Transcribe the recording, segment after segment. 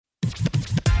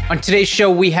On today's show,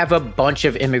 we have a bunch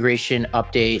of immigration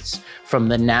updates from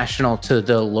the national to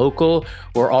the local.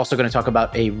 We're also going to talk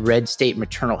about a red state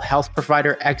maternal health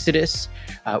provider exodus.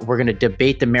 We're going to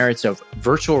debate the merits of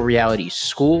virtual reality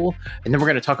school. And then we're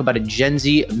going to talk about a Gen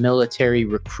Z military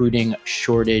recruiting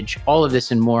shortage. All of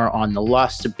this and more on The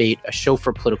Lost Debate, a show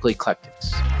for political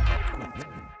eclectics.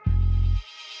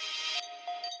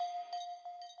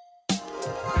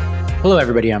 Hello,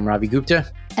 everybody. I'm Ravi Gupta.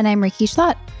 And I'm Ricky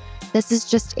Schlott. This is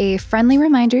just a friendly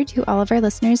reminder to all of our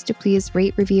listeners to please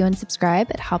rate, review, and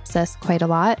subscribe. It helps us quite a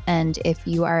lot. And if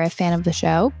you are a fan of the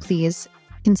show, please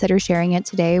consider sharing it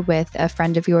today with a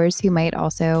friend of yours who might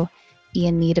also be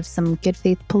in need of some good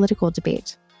faith political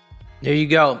debate. There you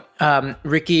go.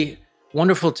 Ricky,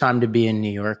 wonderful time to be in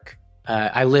New York.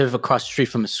 I live across the street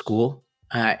from a school,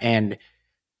 and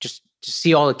just to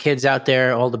see all the kids out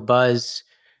there, all the buzz.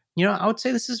 I would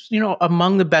say this is,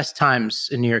 among the best times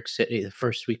in New York City, the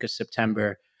first week of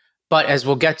September. But as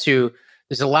we'll get to,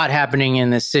 there's a lot happening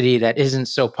in the city that isn't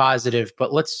so positive.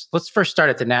 But let's first start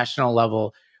at the national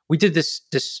level. We did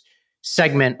this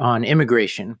segment on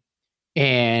immigration,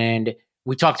 and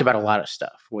we talked about a lot of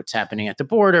stuff. What's happening at the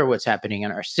border, what's happening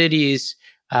in our cities.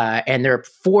 And there are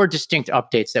 4 distinct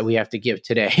updates that we have to give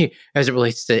today as it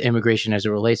relates to immigration, as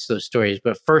it relates to those stories.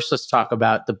 But first, let's talk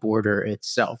about the border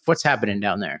itself. What's happening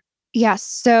down there? Yes.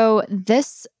 So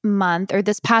this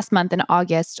past month in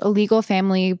August, illegal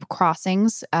family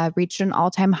crossings reached an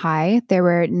all-time high. There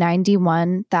were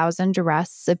 91,000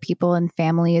 arrests of people and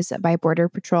families by Border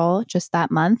Patrol just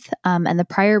that month. And the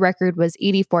prior record was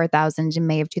 84,000 in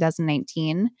May of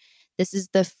 2019. This is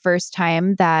the first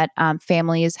time that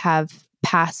families have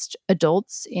passed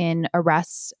adults in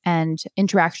arrests and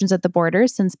interactions at the border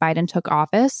since Biden took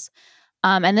office.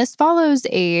 And this follows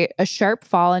a sharp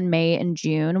fall in May and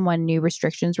June when new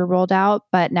restrictions were rolled out.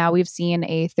 But now we've seen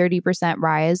a 30%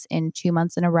 rise in 2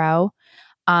 months in a row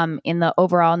in the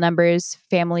overall numbers,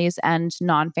 families and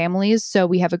non-families. So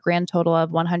we have a grand total of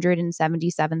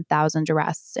 177,000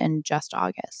 arrests in just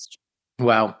August.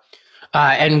 Wow.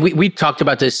 And we talked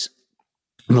about this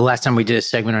the last time we did a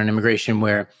segment on immigration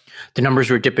where the numbers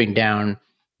were dipping down,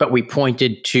 but we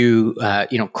pointed to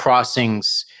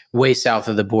crossings way south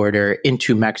of the border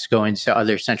into Mexico and to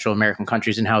other Central American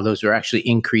countries and how those were actually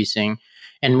increasing.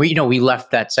 And we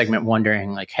left that segment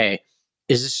wondering, like, hey,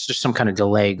 is this just some kind of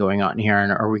delay going on here, and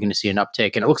are we going to see an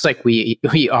uptake? And it looks like we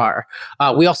are.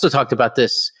 We also talked about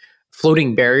this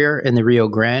floating barrier in the Rio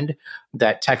Grande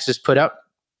that Texas put up.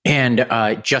 And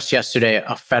just yesterday,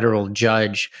 a federal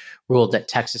judge ruled that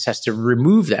Texas has to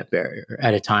remove that barrier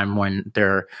at a time when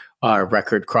there are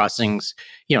record crossings.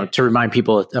 To remind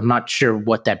people, I'm not sure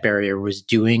what that barrier was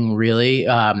doing really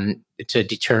to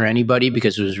deter anybody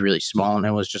because it was really small and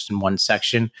it was just in one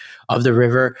section of the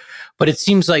river. But it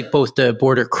seems like both the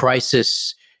border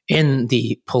crisis and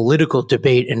the political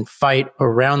debate and fight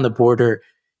around the border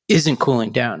isn't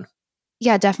cooling down.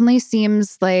 Yeah, definitely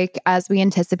seems like, as we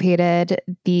anticipated,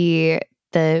 the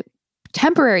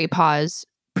temporary pause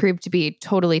proved to be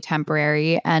totally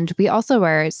temporary. And we also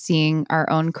are seeing our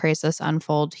own crisis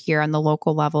unfold here on the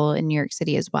local level in New York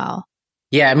City as well.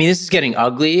 Yeah, I mean, this is getting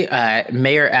ugly.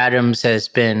 Mayor Adams has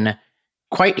been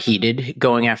quite heated,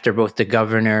 going after both the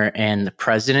governor and the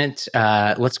president.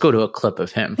 Let's go to a clip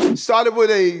of him. Started with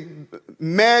a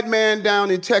madman down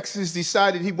in Texas,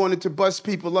 decided he wanted to bus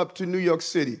people up to New York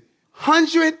City.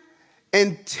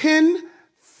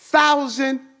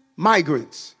 110,000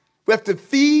 migrants. We have to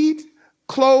feed,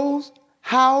 clothe,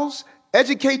 house,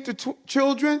 educate the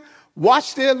children,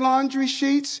 wash their laundry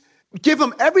sheets, give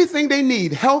them everything they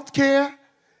need, health care.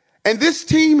 And this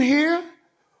team here,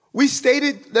 we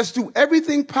stated, let's do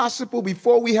everything possible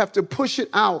before we have to push it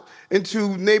out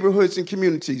into neighborhoods and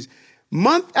communities.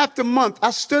 Month after month,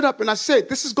 I stood up and I said,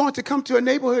 this is going to come to a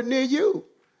neighborhood near you.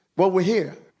 Well, we're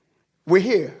here. We're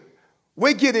here.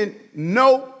 We're getting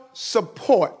no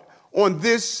support on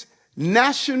this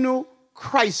national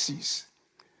crisis,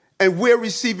 and we're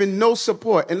receiving no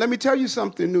support. And let me tell you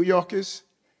something, New Yorkers.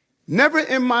 Never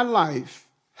in my life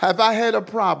have I had a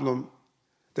problem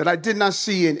that I did not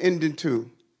see an ending to.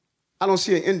 I don't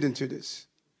see an ending to this.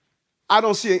 I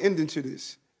don't see an ending to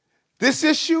this. This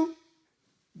issue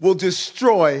will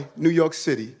destroy New York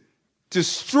City.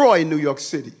 Destroy New York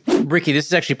City. Ricky, this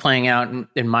is actually playing out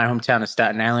in my hometown of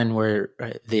Staten Island, where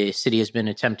the city has been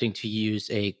attempting to use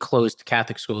a closed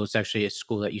Catholic school. It's actually a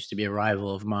school that used to be a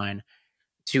rival of mine,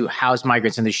 to house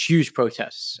migrants, and there's huge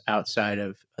protests outside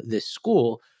of this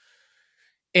school.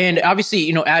 And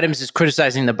obviously, Adams is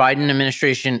criticizing the Biden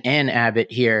administration and Abbott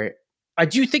here. I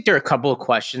do think there are a couple of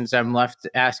questions I'm left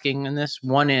asking in this.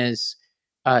 One is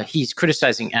he's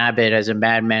criticizing Abbott as a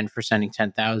madman for sending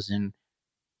 10,000.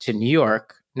 to New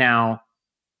York. Now,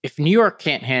 if New York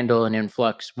can't handle an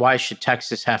influx, why should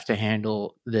Texas have to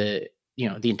handle the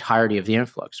entirety of the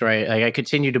influx, right? Like, I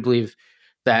continue to believe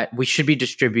that we should be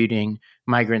distributing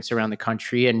migrants around the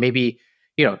country, and maybe,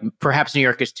 perhaps New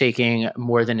York is taking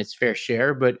more than its fair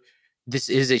share, but this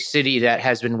is a city that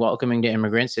has been welcoming to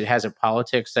immigrants. It has a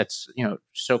politics that's,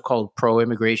 so-called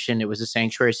pro-immigration. It was a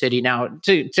sanctuary city. Now,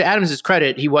 to Adams's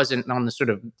credit, he wasn't on the sort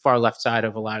of far left side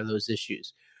of a lot of those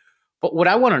issues. But what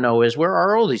I want to know is, where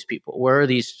are all these people? Where are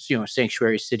these,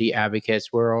 sanctuary city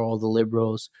advocates? Where are all the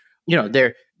liberals?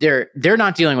 They're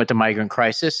not dealing with the migrant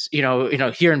crisis. Here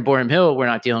in Boerum Hill, we're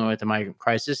not dealing with the migrant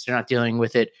crisis. They're not dealing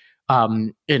with it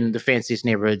in the fanciest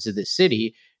neighborhoods of the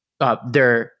city.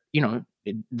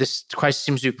 This crisis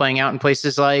seems to be playing out in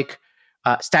places like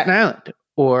Staten Island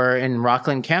or in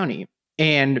Rockland County.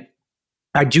 And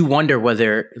I do wonder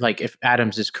whether, like, if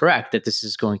Adams is correct that this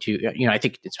is going to, I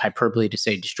think it's hyperbole to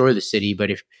say destroy the city,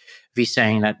 but if he's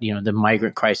saying that, the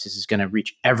migrant crisis is going to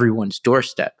reach everyone's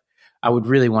doorstep, I would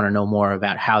really want to know more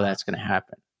about how that's going to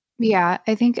happen. Yeah,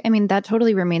 I mean, that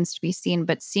totally remains to be seen.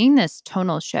 But seeing this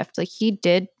tonal shift, like, he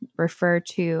did refer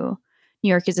to New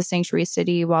York as a sanctuary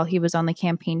city while he was on the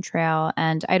campaign trail.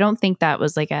 And I don't think that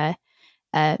was like a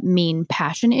mean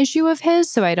passion issue of his.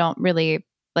 So I don't really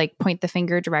point the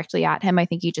finger directly at him. I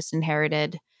think he just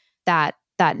inherited that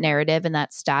narrative and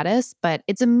that status. But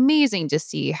it's amazing to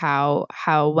see how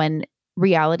when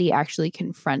reality actually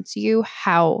confronts you,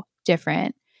 how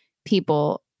different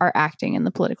people are acting in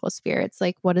the political sphere. It's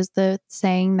like, what is the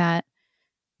saying that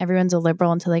everyone's a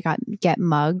liberal until they get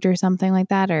mugged or something like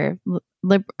that? Or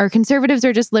conservatives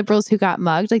are just liberals who got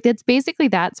mugged. Like, it's basically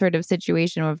that sort of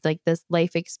situation of like this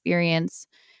life experience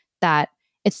that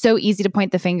it's so easy to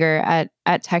point the finger at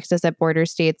Texas, at border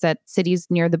states, at cities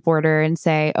near the border and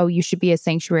say, oh, you should be a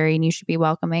sanctuary and you should be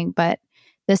welcoming. But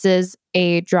this is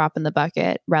a drop in the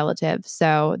bucket relative.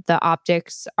 So the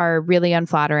optics are really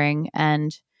unflattering,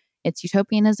 and it's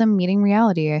utopianism meeting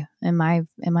reality in my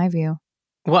view.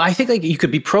 Well, I think, like, you could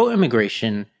be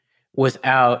pro-immigration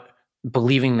without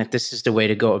believing that this is the way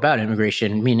to go about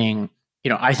immigration. Meaning,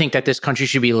 I think that this country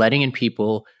should be letting in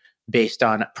people based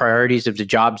on priorities of the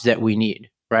jobs that we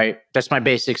need, right? That's my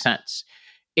basic sense.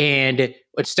 And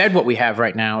instead, what we have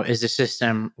right now is a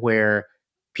system where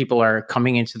people are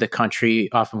coming into the country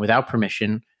often without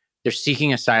permission. They're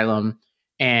seeking asylum,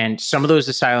 and some of those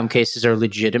asylum cases are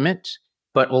legitimate,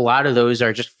 but a lot of those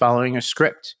are just following a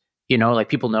script. Like,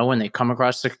 people know when they come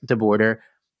across the border,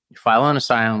 you file an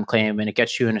asylum claim, and it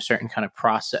gets you in a certain kind of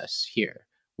process here,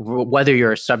 whether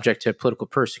you're subject to political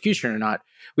persecution or not.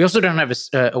 We also don't have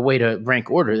a way to rank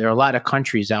order. There are a lot of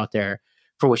countries out there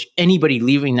for which anybody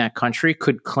leaving that country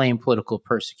could claim political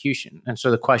persecution. And so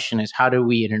the question is, how do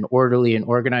we, in an orderly and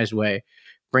organized way,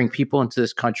 bring people into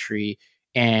this country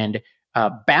and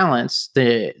balance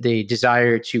the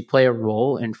desire to play a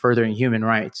role in furthering human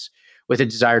rights with a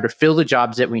desire to fill the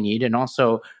jobs that we need, and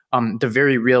also the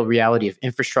very real reality of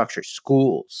infrastructure,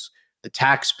 schools, the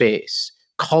tax base,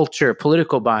 culture,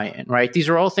 political buy-in, right? These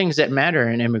are all things that matter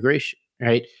in immigration,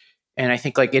 right? And I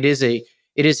think, like, it is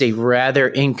a rather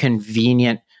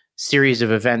inconvenient series of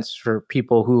events for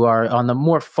people who are on the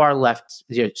more far left,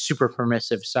 super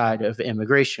permissive side of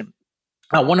immigration.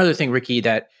 One other thing, Ricky,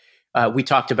 that we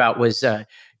talked about was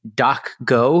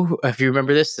DocGo. If you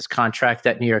remember this contract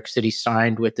that New York City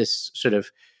signed with this sort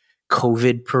of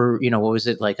COVID what was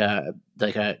it, what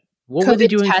were they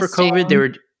doing for COVID? They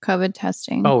were COVID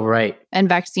testing. Oh, right. And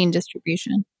vaccine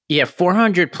distribution. Yeah,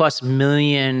 $400+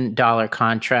 million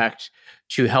contract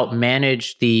to help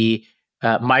manage the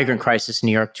migrant crisis in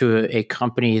New York to a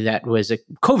company that was a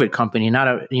COVID company,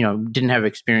 not didn't have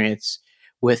experience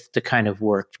with the kind of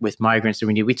work with migrants that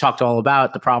we need. We talked all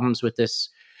about the problems with this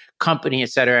company, et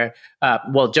cetera.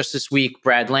 Well, just this week,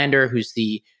 Brad Lander, who's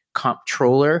the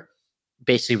comptroller,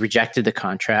 basically rejected the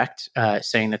contract,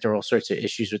 saying that there are all sorts of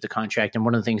issues with the contract. And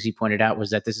one of the things he pointed out was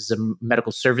that this is a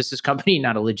medical services company,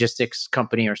 not a logistics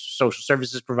company or social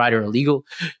services provider or legal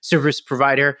service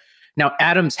provider. Now,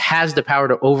 Adams has the power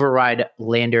to override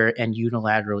Lander and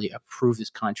unilaterally approve this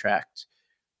contract,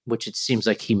 which it seems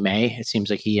like he may. It seems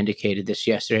like he indicated this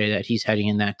yesterday that he's heading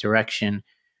in that direction.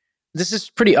 This is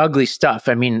pretty ugly stuff.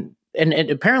 I mean, and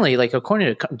apparently, like,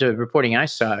 according to the reporting I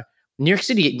saw, New York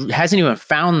City hasn't even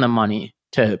found the money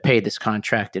to pay this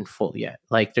contract in full yet.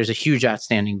 Like, there's a huge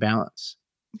outstanding balance.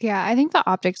 Yeah, I think the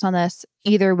optics on this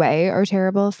either way are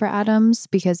terrible for Adams,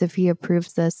 because if he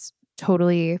approves this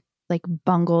totally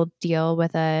bungled deal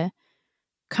with a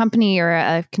company or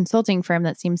a consulting firm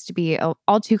that seems to be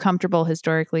all too comfortable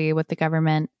historically with the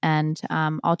government and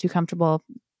all too comfortable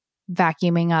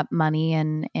vacuuming up money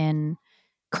in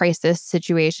crisis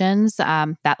situations,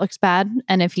 that looks bad.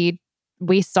 And if he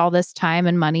wastes all this time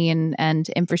and money and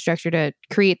infrastructure to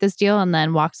create this deal and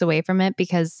then walks away from it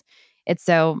because it's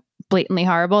so blatantly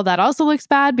horrible, that also looks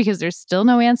bad because there's still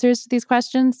no answers to these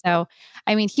questions. So,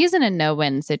 I mean, he's in a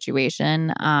no-win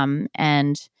situation,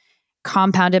 and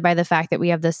compounded by the fact that we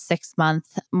have this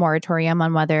 6-month moratorium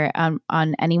on whether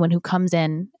on anyone who comes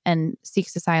in and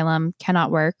seeks asylum cannot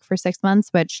work for 6 months,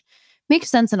 which makes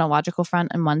sense in a logical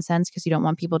front in one sense, because you don't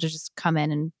want people to just come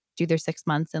in and do their 6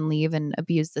 months and leave and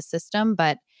abuse the system.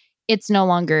 But it's no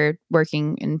longer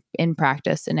working in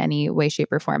practice in any way,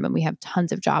 shape, or form. And we have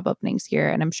tons of job openings here.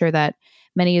 And I'm sure that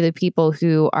many of the people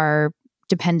who are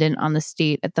dependent on the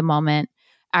state at the moment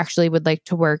actually would like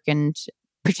to work and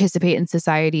participate in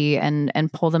society and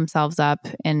pull themselves up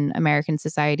in American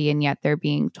society. And yet they're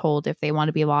being told if they want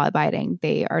to be law abiding,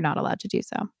 they are not allowed to do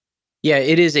so. Yeah,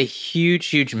 it is a huge,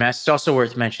 huge mess. It's also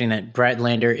worth mentioning that Brett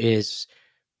Lander is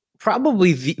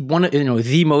probably one of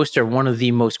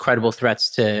the most credible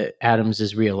threats to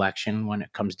Adams's reelection when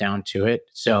it comes down to it.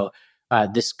 So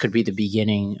this could be the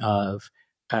beginning of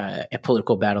a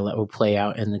political battle that will play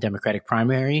out in the Democratic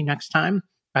primary next time.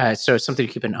 So it's something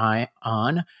to keep an eye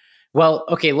on. Well,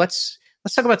 okay, let's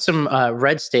talk about some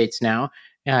red states now.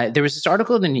 There was this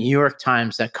article in the New York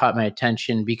Times that caught my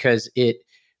attention because we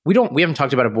haven't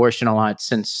talked about abortion a lot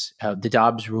since the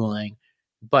Dobbs ruling,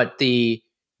 but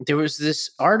there was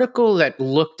this article that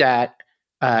looked at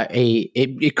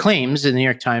it claims in the New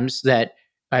York Times that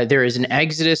there is an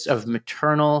exodus of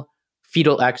maternal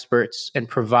fetal experts and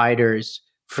providers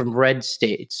from red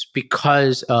states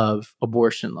because of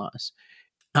abortion laws.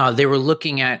 They were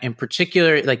looking at, in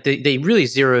particular, like they really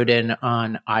zeroed in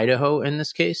on Idaho in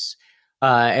this case.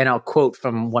 And I'll quote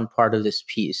from one part of this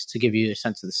piece to give you a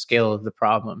sense of the scale of the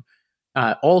problem.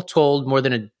 All told, more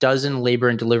than a dozen labor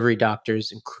and delivery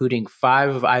doctors, including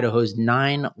 5 of Idaho's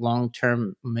 9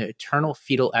 long-term maternal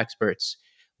fetal experts,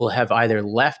 will have either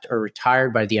left or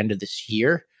retired by the end of this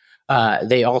year.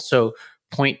 They also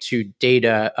point to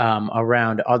data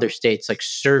around other states, like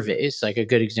surveys. Like a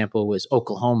good example was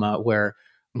Oklahoma, where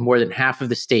more than half of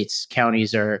the state's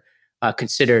counties are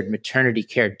considered maternity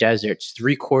care deserts.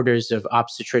 3/4 of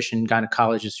obstetrician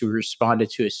gynecologists who responded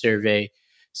to a survey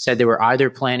said they were either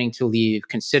planning to leave,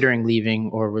 considering leaving,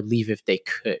 or would leave if they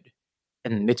could.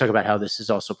 And they talk about how this is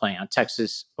also playing out: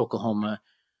 Texas, Oklahoma,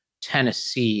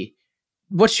 Tennessee.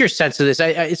 What's your sense of this?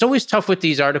 It's always tough with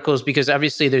these articles because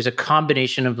obviously there's a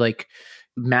combination of like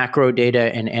macro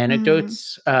data and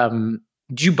anecdotes. Do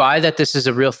you buy that this is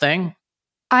a real thing?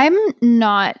 I'm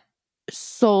not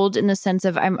sold in the sense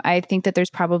of I think that there's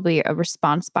probably a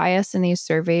response bias in these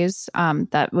surveys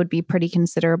that would be pretty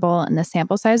considerable, and the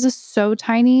sample size is so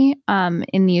tiny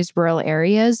in these rural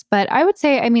areas. But I would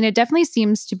say, I mean, it definitely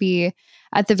seems to be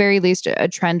at the very least a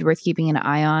trend worth keeping an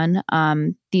eye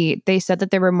on. They said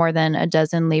that there were more than a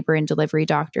dozen labor and delivery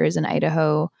doctors in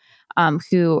Idaho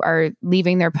who are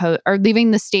leaving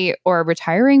leaving the state or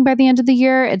retiring by the end of the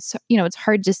year. It's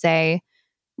hard to say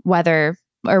whether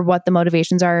or what the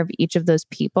motivations are of each of those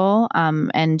people.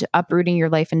 And uprooting your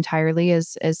life entirely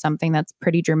is something that's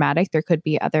pretty dramatic. There could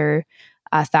be other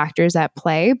factors at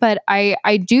play, but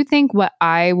I do think what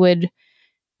they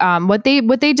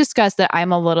discussed that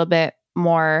I'm a little bit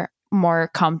more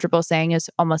comfortable saying is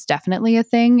almost definitely a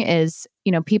thing is,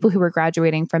 people who are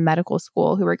graduating from medical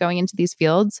school who are going into these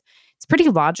fields. It's pretty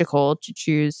logical to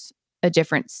choose a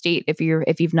different state if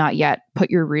you've not yet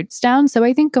put your roots down. So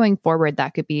I think going forward,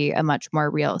 that could be a much more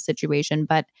real situation.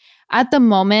 But at the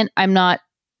moment, I'm not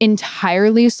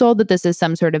entirely sold that this is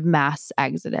some sort of mass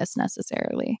exodus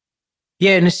necessarily.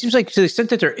 Yeah, and it seems like to the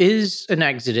extent that there is an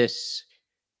exodus,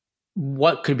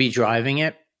 what could be driving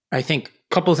it? I think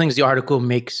a couple of things the article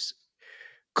makes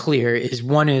clear is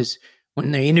one is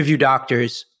when they interview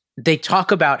doctors, they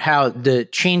talk about how the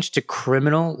change to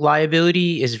criminal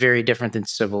liability is very different than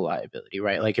civil liability,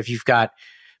 right? Like if you've got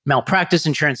malpractice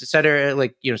insurance, et cetera,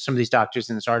 like, some of these doctors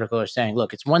in this article are saying,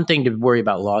 look, it's one thing to worry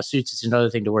about lawsuits. It's another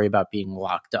thing to worry about being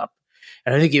locked up.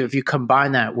 And I think if you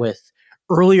combine that with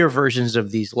earlier versions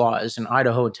of these laws in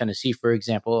Idaho and Tennessee, for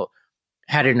example,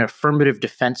 had an affirmative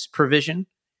defense provision,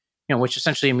 which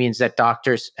essentially means that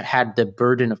doctors had the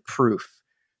burden of proof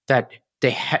that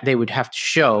they would have to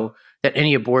show that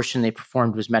any abortion they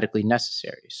performed was medically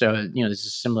necessary. So, this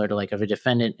is similar to like if a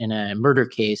defendant in a murder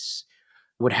case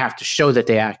would have to show that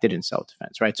they acted in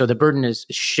self-defense, right? So the burden is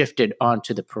shifted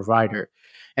onto the provider.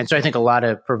 And so I think a lot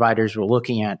of providers were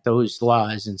looking at those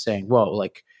laws and saying, whoa,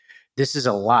 like this is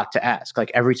a lot to ask. Like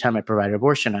every time I provide an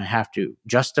abortion, I have to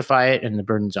justify it and the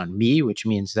burden's on me, which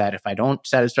means that if I don't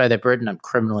satisfy that burden, I'm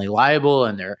criminally liable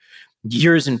and there are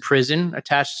years in prison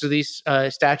attached to these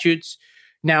statutes.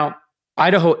 Now,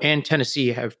 Idaho and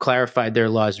Tennessee have clarified their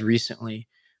laws recently,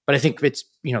 but I think it's,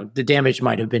 the damage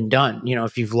might have been done,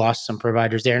 if you've lost some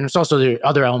providers there. And there's also there are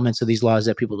other elements of these laws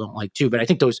that people don't like too. But I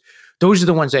think those are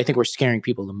the ones that I think were scaring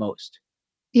people the most.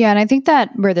 Yeah, and I think that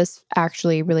where this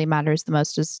actually really matters the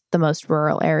most is the most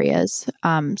rural areas,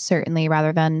 certainly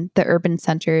rather than the urban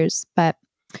centers. But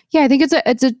yeah, I think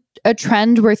it's a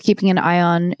trend worth keeping an eye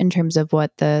on in terms of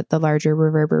what the larger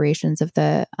reverberations of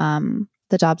the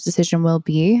Dobbs decision will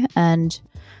be, and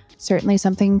certainly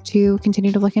something to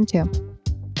continue to look into.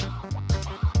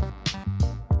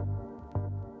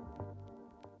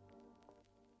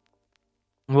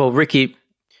 Well, Ricky,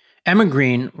 Emma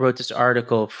Green wrote this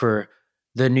article for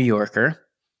The New Yorker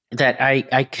that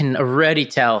I can already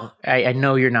tell. I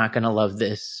know you're not going to love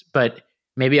this, but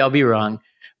maybe I'll be wrong.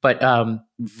 But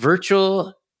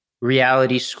virtual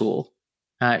reality school.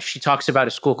 She talks about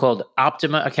a school called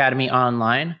Optima Academy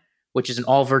Online, which is an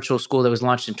all virtual school that was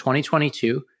launched in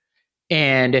 2022.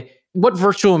 And what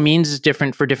virtual means is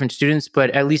different for different students, but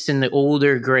at least in the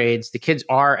older grades, the kids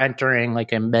are entering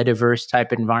like a metaverse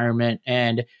type environment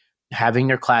and having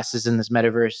their classes in this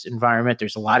metaverse environment.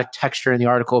 There's a lot of texture in the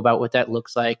article about what that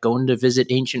looks like, going to visit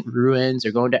ancient ruins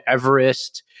or going to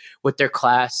Everest with their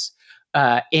class.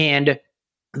 And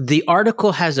the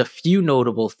article has a few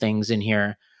notable things in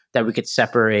here that we could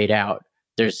separate out.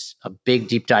 There's a big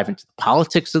deep dive into the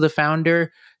politics of the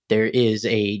founder. There is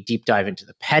a deep dive into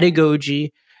the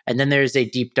pedagogy. And then there's a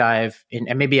deep dive in,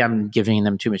 and maybe I'm giving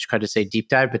them too much credit to say deep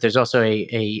dive, but there's also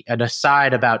an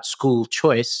aside about school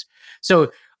choice.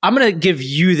 So I'm going to give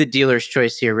you the dealer's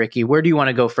choice here, Ricky. Where do you want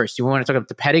to go first? Do you want to talk about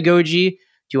the pedagogy?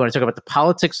 Do you want to talk about the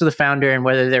politics of the founder and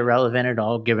whether they're relevant at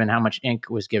all, given how much ink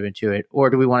was given to it? Or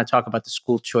do we want to talk about the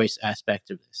school choice aspect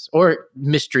of this? Or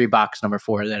mystery box number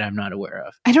 4 that I'm not aware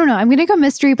of? I don't know. I'm going to go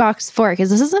mystery box 4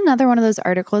 because this is another one of those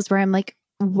articles where I'm like,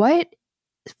 what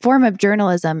form of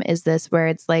journalism is this where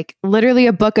it's like literally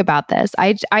a book about this?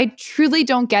 I truly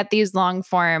don't get these long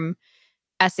form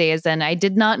essays, and I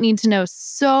did not need to know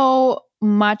so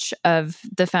much of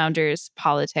the founder's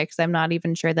politics. I'm not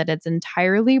even sure that it's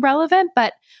entirely relevant,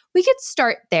 but we could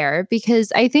start there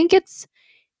because I think it's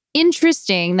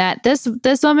interesting that this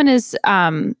woman is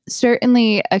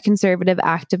certainly a conservative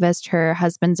activist. Her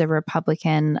husband's a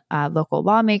Republican local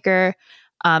lawmaker.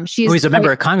 He's a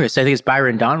member of Congress. I think it's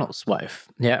Byron Donalds' wife.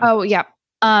 Yeah. Oh, yeah.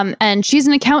 And she's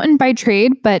an accountant by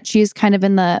trade, but she's kind of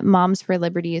in the Moms for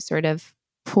Liberty sort of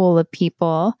pool of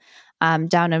people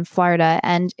down in Florida.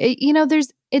 And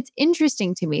it's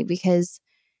interesting to me because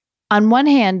on one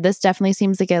hand, this definitely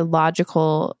seems like a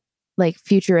logical, like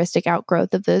futuristic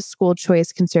outgrowth of the school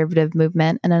choice conservative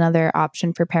movement and another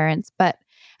option for parents. But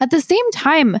at the same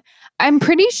time, I'm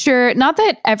pretty sure, not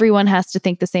that everyone has to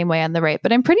think the same way on the right,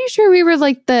 but I'm pretty sure we were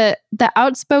like the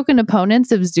outspoken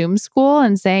opponents of Zoom school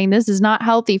and saying this is not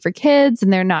healthy for kids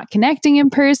and they're not connecting in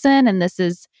person and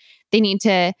they need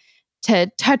to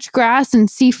touch grass and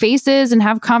see faces and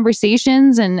have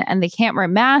conversations and they can't wear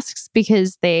masks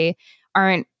because they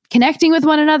aren't connecting with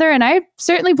one another. And I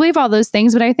certainly believe all those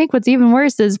things, but I think what's even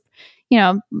worse is,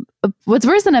 what's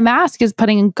worse than a mask is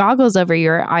putting goggles over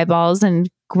your eyeballs and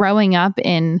growing up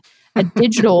in a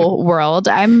digital world.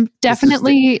 I'm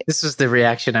definitely... This was the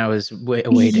reaction I was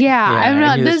awaiting. Yeah, I'm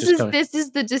not... This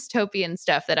is the dystopian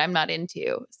stuff that I'm not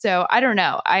into. So I don't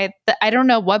know. I don't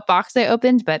know what box I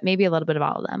opened, but maybe a little bit of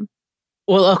all of them.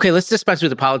 Well, okay, let's dispense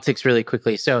with the politics really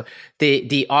quickly. So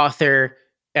the author,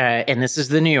 and this is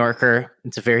the New Yorker,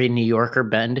 it's a very New Yorker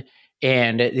bend,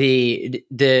 and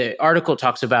the article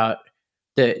talks about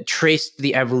traced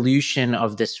the evolution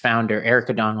of this founder,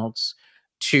 Erica Donalds,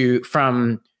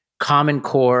 from Common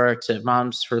Core to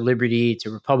Moms for Liberty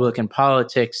to Republican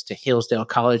politics to Hillsdale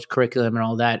College curriculum and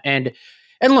all that. And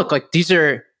look, like these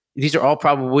are all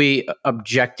probably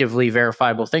objectively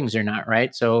verifiable things or not,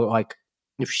 right? So like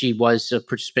if she was a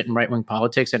participant in right-wing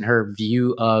politics and her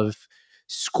view of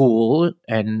school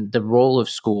and the role of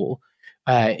school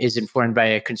is informed by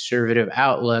a conservative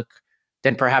outlook,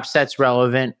 then perhaps that's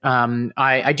relevant.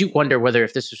 I do wonder whether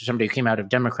if this was somebody who came out of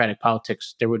Democratic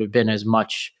politics, there would have been as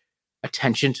much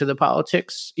attention to the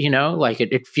politics, like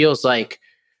it feels like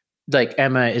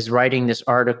Emma is writing this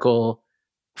article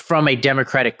from a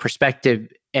Democratic perspective.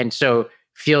 And so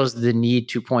feels the need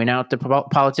to point out the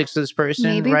politics of this person,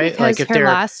 maybe right? Because like her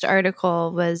last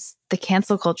article was the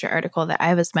cancel culture article that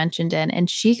I was mentioned in, and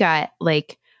she got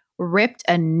like ripped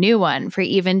a new one for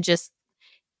even just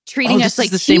treating us like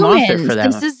the humans. Same author for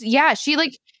that.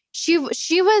 She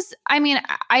was, I mean,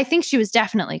 I think she was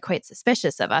definitely quite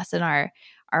suspicious of us and our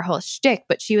whole shtick,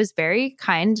 but she was very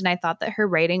kind, and I thought that her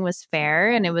writing was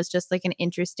fair, and it was just like an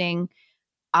interesting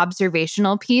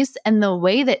observational piece, and the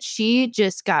way that she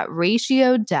just got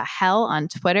ratioed to hell on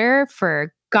Twitter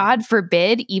for, God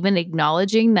forbid, even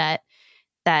acknowledging that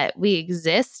we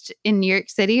exist in New York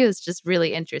City is just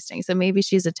really interesting. So maybe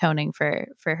she's atoning for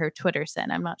her Twitter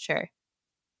sin. I'm not sure.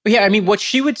 Yeah, I mean, what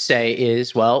she would say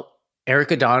is, well,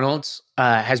 Erica Donalds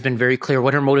has been very clear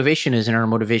what her motivation is, and her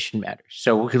motivation matters.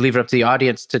 So we could leave it up to the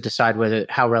audience to decide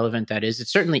how relevant that is.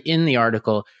 It's certainly in the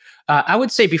article. I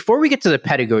would say before we get to the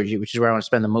pedagogy, which is where I want to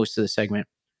spend the most of the segment,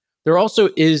 there also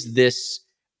is this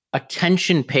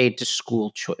attention paid to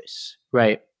school choice,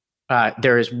 right?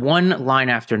 There is one line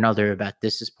after another about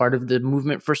this is part of the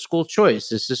movement for school choice.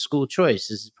 This is school choice.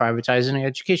 This is privatizing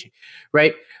education,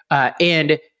 right?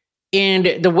 And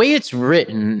the way it's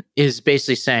written is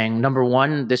basically saying, number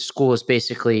one, this school is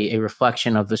basically a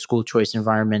reflection of the school choice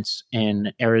environments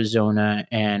in Arizona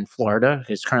and Florida.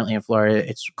 It's currently in Florida.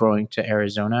 It's growing to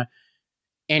Arizona.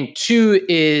 And two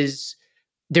is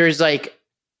there's like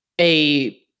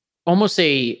almost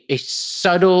a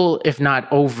subtle, if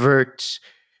not overt,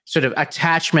 sort of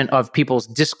attachment of people's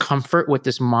discomfort with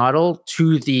this model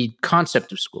to the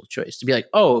concept of school choice. To be like,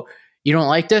 oh, you don't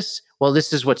like this? Well,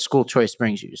 this is what school choice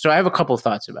brings you. So I have a couple of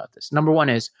thoughts about this. Number one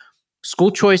is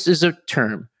school choice is a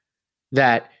term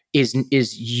that is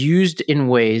used in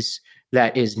ways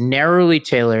that is narrowly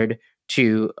tailored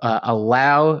to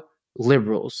allow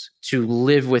liberals to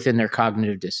live within their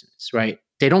cognitive dissonance, right?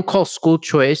 They don't call school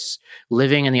choice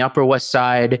living in the Upper West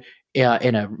Side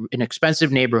in an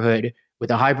expensive neighborhood with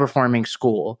a high-performing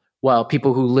school, while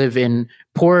people who live in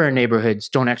poorer neighborhoods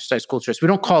don't exercise school choice. We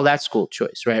don't call that school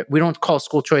choice, right? We don't call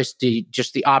school choice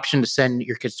just the option to send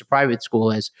your kids to private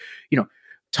school, as,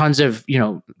 tons of,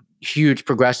 huge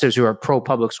progressives who are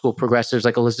pro-public school progressives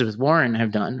like Elizabeth Warren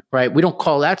have done, right? We don't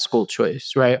call that school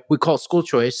choice, right? We call school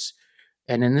choice,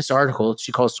 and in this article,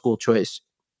 she calls school choice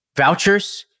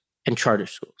vouchers and charter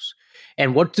schools.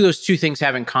 And what do those two things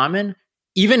have in common?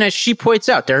 Even as she points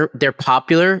out, they're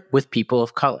popular with people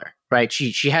of color, right?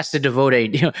 She has to devote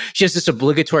she has this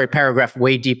obligatory paragraph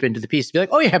way deep into the piece to be like,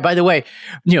 oh yeah, by the way,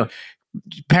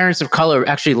 parents of color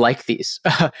actually like these.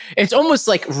 It's almost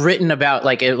like written about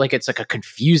like it's like a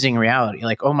confusing reality.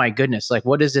 Like, oh my goodness, like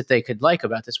what is it they could like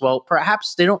about this? Well,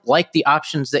 perhaps they don't like the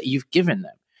options that you've given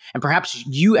them. And perhaps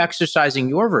you exercising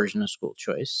your version of school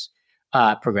choice,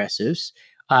 progressives,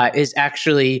 is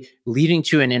actually leading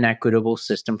to an inequitable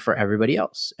system for everybody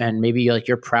else. And maybe like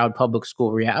your proud public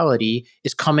school reality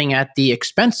is coming at the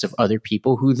expense of other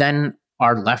people who then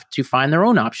are left to find their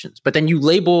own options. But then you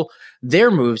label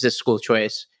their moves as school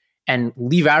choice and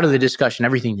leave out of the discussion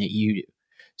everything that you do.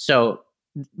 So,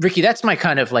 Ricky, that's my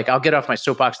kind of like, I'll get off my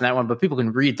soapbox on that one, but people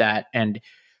can read that. And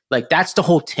like, that's the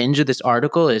whole tinge of this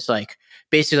article is like,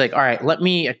 basically like, all right, let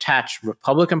me attach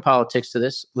Republican politics to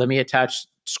this. Let me attach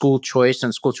school choice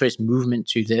and school choice movement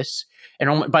to this.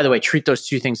 And by the way, treat those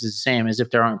two things as the same, as if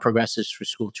there aren't progressives for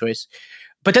school choice.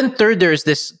 But then third, there's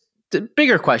this, the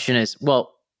bigger question is,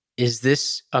 well, is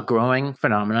this a growing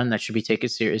phenomenon that should be taken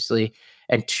seriously?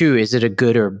 And two, is it a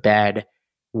good or bad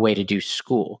way to do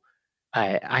school?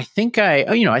 I think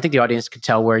the audience could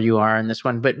tell where you are on this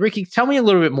one. But Ricky, tell me a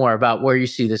little bit more about where you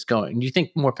see this going. Do you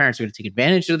think more parents are going to take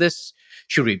advantage of this?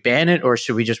 Should we ban it, or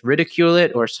should we just ridicule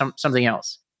it, or something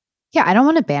else? Yeah, I don't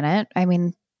want to ban it. I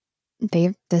mean,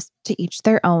 they've this to each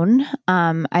their own.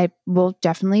 I will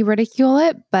definitely ridicule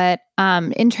it, but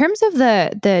in terms of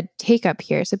the take up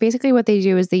here, so basically what they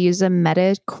do is they use a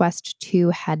Meta Quest 2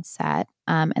 headset,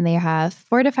 and they have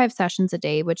 4 to 5 sessions a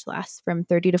day, which lasts from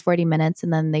 30 to 40 minutes,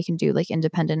 and then they can do like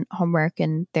independent homework,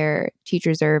 and their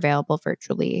teachers are available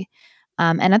virtually.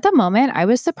 And at the moment, I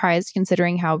was surprised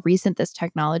considering how recent this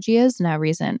technology is and how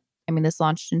recent. I mean, this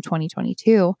launched in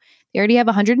 2022. They already have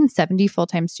 170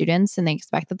 full-time students, and they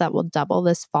expect that will double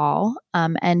this fall.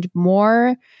 And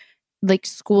more like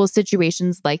school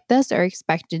situations like this are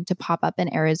expected to pop up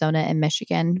in Arizona and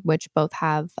Michigan, which both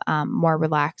have more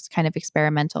relaxed kind of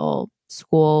experimental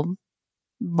school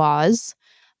laws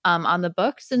on the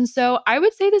books. And so I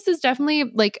would say this is definitely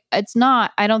like, I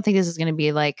don't think this is going to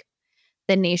be like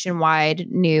the nationwide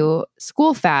new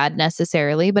school fad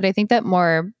necessarily, but I think that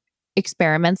more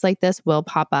experiments like this will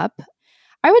pop up.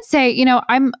 I would say,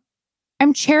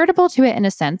 I'm charitable to it in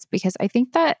a sense, because I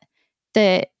think that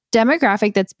the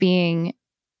demographic that's being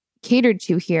catered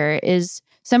to here is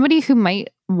somebody who might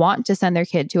want to send their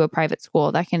kid to a private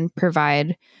school that can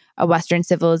provide a Western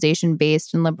civilization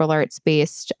based and liberal arts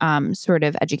based sort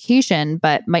of education,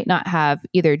 but might not have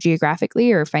either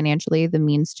geographically or financially the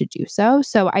means to do so.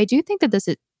 So I do think that this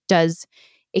does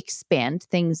expand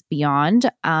things beyond.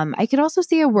 I could also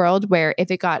see a world where if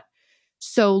it got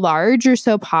so large or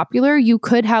so popular, you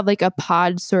could have like a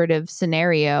pod sort of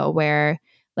scenario where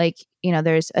like,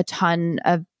 there's a ton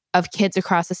of kids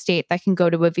across the state that can go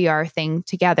to a VR thing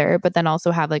together, but then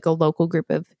also have like a local group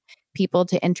of people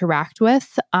to interact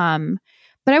with.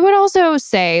 But I would also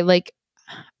say, like,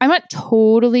 I'm not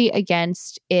totally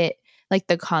against it, like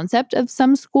the concept of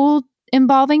some school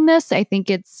involving this. I think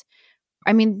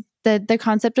the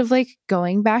concept of like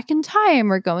going back in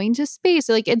time or going to space,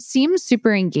 like it seems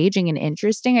super engaging and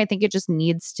interesting. I think it just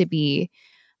needs to be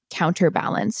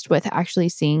counterbalanced with actually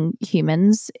seeing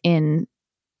humans in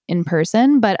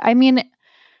person. But I mean,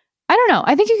 I don't know.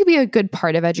 I think it could be a good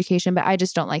part of education, but I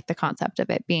just don't like the concept of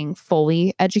it being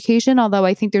fully education. Although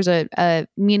I think there's a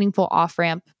meaningful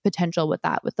off-ramp potential with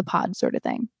that, with the pod sort of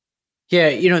thing. Yeah,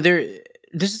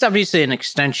 this is obviously an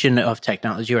extension of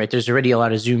technology, right? There's already a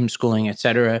lot of Zoom schooling, et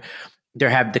cetera.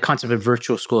 The concept of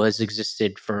virtual school has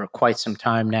existed for quite some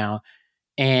time now.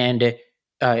 And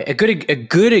a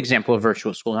good example of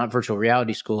virtual school, not virtual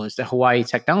reality school, is the Hawaii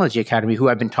Technology Academy, who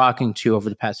I've been talking to over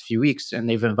the past few weeks. And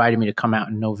they've invited me to come out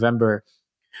in November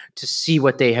to see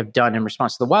what they have done in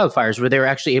response to the wildfires, where they were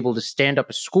actually able to stand up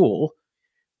a school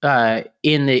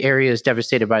in the areas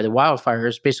devastated by the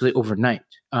wildfires basically overnight,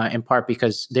 in part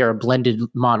because they're a blended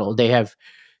model. They have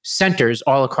centers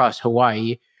all across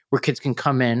Hawaii where kids can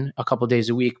come in a couple days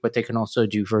a week, but they can also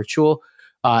do virtual.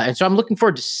 And so I'm looking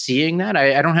forward to seeing that.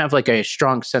 I don't have like a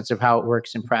strong sense of how it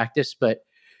works in practice, but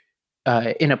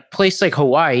in a place like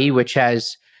Hawaii, which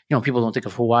has, people don't think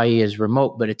of Hawaii as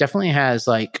remote, but it definitely has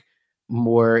like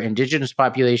more indigenous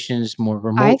populations, more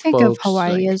remote I think folks, of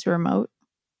Hawaii like, as remote.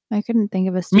 I couldn't think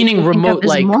of a state meaning remote,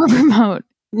 like more remote.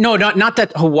 No, not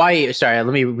that Hawaii. Sorry,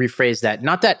 let me rephrase that.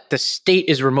 Not that the state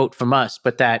is remote from us,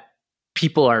 but that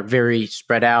people are very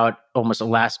spread out, almost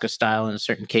Alaska style in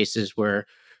certain cases, where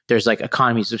there's like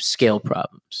economies of scale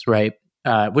problems, right?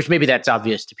 Which maybe that's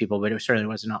obvious to people, but it certainly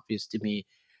wasn't obvious to me.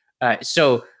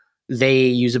 So they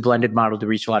use a blended model to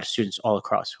reach a lot of students all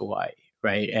across Hawaii,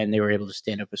 right? And they were able to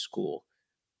stand up a school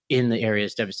in the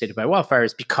areas devastated by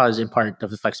wildfires because, in part,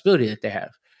 of the flexibility that they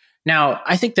have. Now,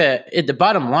 I think that the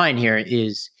bottom line here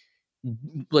is,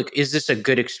 look, is this a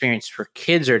good experience for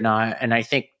kids or not? And I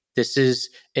think this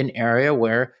is an area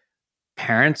where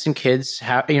parents and kids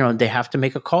have, they have to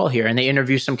make a call here. And they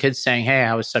interview some kids saying, hey,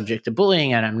 I was subject to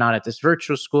bullying and I'm not at this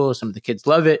virtual school. Some of the kids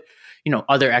love it.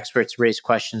 Other experts raise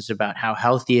questions about how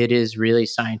healthy it is really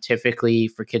scientifically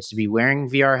for kids to be wearing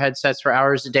VR headsets for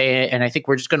hours a day. And I think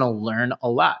we're just going to learn a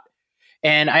lot.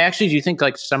 And I actually do think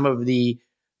like some of the,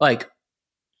 like,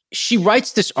 she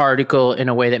writes this article in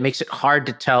a way that makes it hard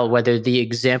to tell whether the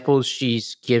examples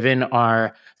she's given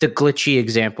are the glitchy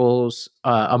examples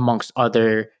amongst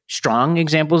other strong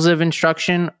examples of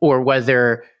instruction, or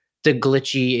whether the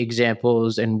glitchy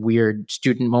examples and weird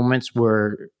student moments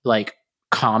were like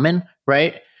common,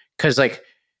 right? Because like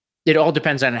it all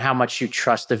depends on how much you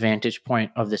trust the vantage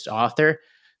point of this author.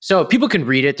 So people can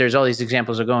read it. There's all these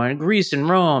examples of going to Greece and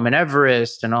Rome and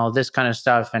Everest and all this kind of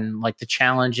stuff, and like the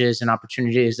challenges and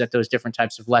opportunities that those different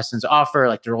types of lessons offer.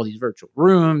 Like there are all these virtual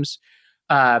rooms.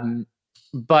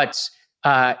 But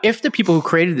if the people who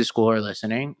created the school are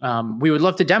listening, we would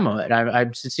love to demo it.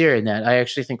 I'm sincere in that. I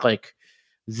actually think like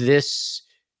this,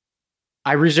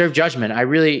 I reserve judgment. I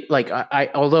really like,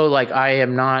 although like I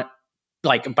am not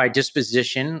like by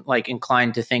disposition, like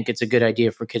inclined to think it's a good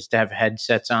idea for kids to have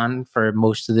headsets on for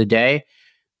most of the day.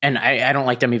 And I don't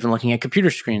like them even looking at computer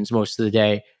screens most of the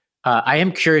day. I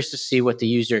am curious to see what the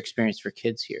user experience for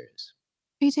kids here is.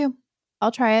 Me too.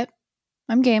 I'll try it.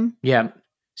 I'm game. Yeah.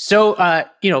 So,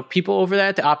 people over there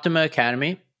at the Optima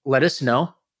Academy, let us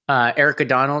know. Erica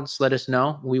Donalds, let us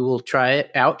know. We will try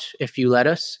it out if you let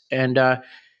us. And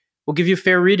we'll give you a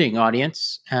fair reading,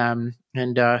 audience.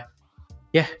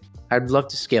 Yeah. I'd love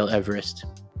to scale Everest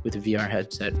with a VR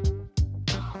headset.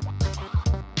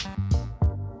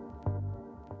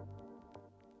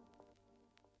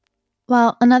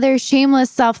 Well, another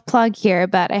shameless self-plug here,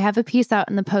 but I have a piece out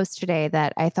in the Post today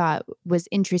that I thought was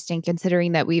interesting,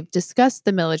 considering that we've discussed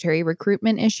the military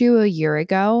recruitment issue a year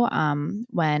ago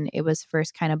when it was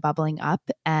first kind of bubbling up.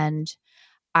 And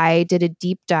I did a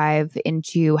deep dive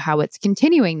into how it's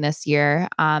continuing this year.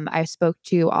 I spoke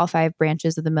to all 5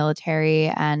 branches of the military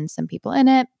and some people in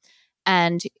it.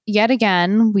 And yet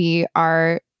again, we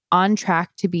are on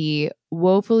track to be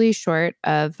woefully short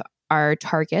of our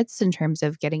targets in terms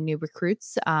of getting new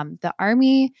recruits. The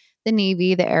Army, the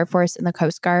Navy, the Air Force, and the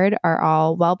Coast Guard are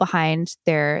all well behind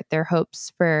their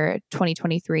hopes for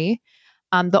 2023.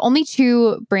 The only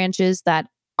 2 branches that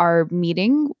are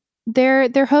meeting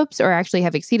their hopes or actually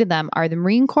have exceeded them are the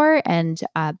Marine Corps and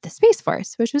the Space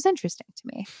Force, which was interesting to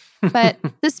me. But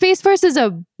the Space Force is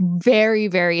a very,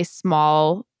 very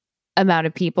small amount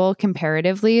of people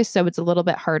comparatively. So it's a little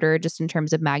bit harder just in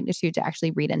terms of magnitude to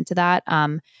actually read into that.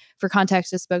 For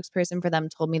context, a spokesperson for them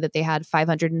told me that they had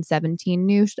 517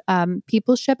 new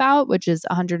people ship out, which is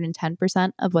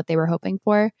 110% of what they were hoping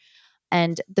for.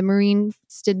 And the Marines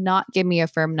did not give me a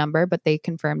firm number, but they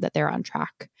confirmed that they're on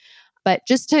track. But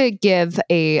just to give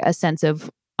a sense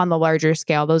of on the larger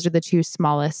scale, those are the two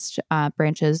smallest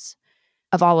branches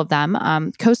of all of them.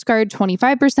 Coast Guard,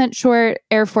 25% short,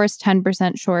 Air Force,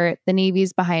 10% short. The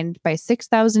Navy's behind by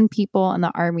 6,000 people, and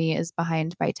the Army is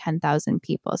behind by 10,000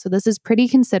 people. So this is pretty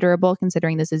considerable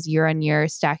considering this is year on year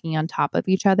stacking on top of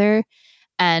each other.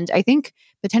 And I think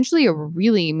potentially a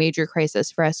really major crisis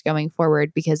for us going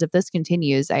forward, because if this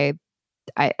continues,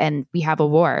 and we have a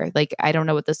war, like, I don't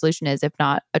know what the solution is if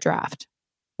not a draft.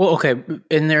 Well, okay.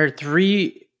 And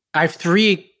I have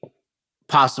three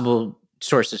possible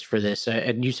sources for this,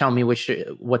 and you tell me what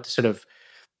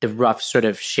the rough sort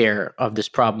of share of this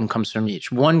problem comes from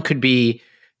each. One could be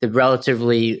the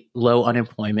relatively low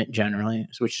unemployment generally,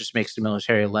 which just makes the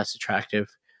military less attractive.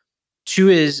 Two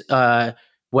is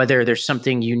whether there's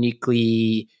something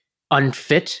uniquely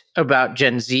unfit about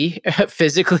Gen Z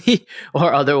physically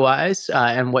or otherwise,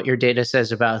 and what your data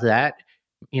says about that,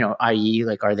 i.e.,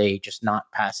 like, are they just not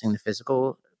passing the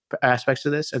physical aspects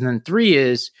of this? And then three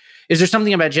is there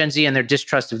something about Gen Z and their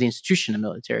distrust of the institution of the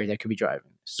military that could be driving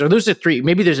this? So those are three.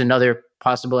 Maybe there's another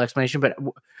possible explanation, but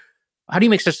how do you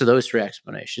make sense of those three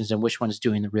explanations, and which one's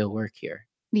doing the real work here?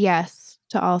 Yes,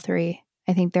 to all three.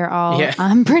 I think they're all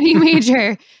pretty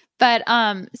major. But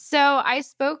so I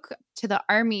spoke to the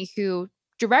Army, who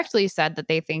directly said that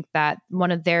they think that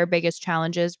one of their biggest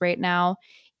challenges right now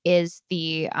is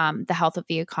the health of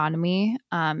the economy,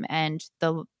 and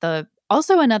the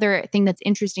also, another thing that's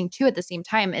interesting too at the same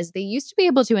time is they used to be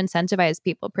able to incentivize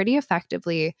people pretty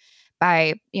effectively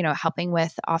by, helping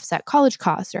with offset college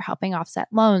costs or helping offset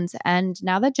loans. And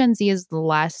now that Gen Z is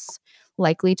less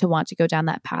likely to want to go down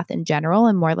that path in general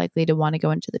and more likely to want to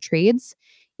go into the trades,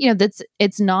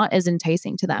 it's not as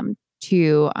enticing to them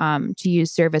to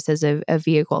use service as a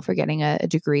vehicle for getting a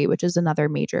degree, which is another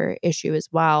major issue as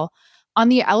well. On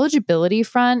the eligibility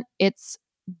front, it's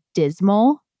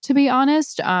dismal, to be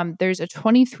honest. There's a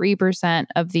 23%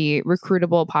 of the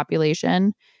recruitable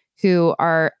population who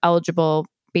are eligible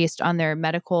based on their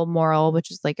medical, moral,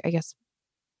 which is like, I guess,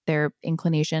 their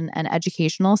inclination, and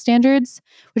educational standards,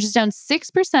 which is down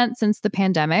 6% since the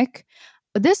pandemic.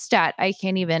 But this stat, I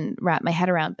can't even wrap my head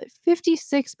around, but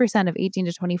 56% of 18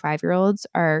 to 25-year-olds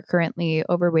are currently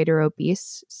overweight or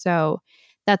obese. So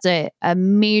that's a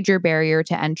major barrier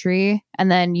to entry. And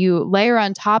then you layer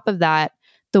on top of that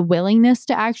the willingness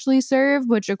to actually serve,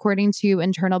 which according to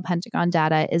internal Pentagon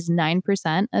data is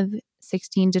 9% of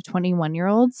 16 to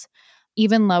 21-year-olds.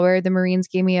 Even lower, the Marines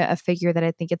gave me a figure that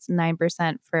I think it's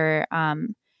 9% for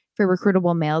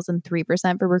recruitable males and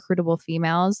 3% for recruitable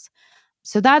females.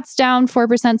 So that's down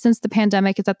 4% since the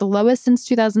pandemic. It's at the lowest since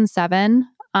 2007.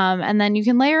 And then you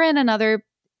can layer in another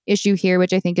issue here,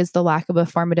 which I think is the lack of a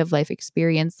formative life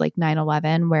experience like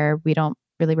 9/11, where we don't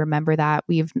really remember that.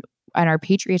 And our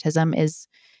patriotism is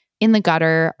in the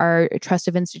gutter, our trust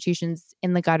of institutions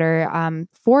in the gutter.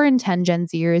 4 in 10 Gen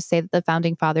Zers say that the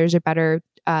founding fathers are better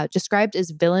described as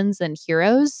villains than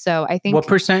heroes. So I think... What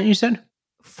percent you said?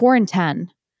 4 in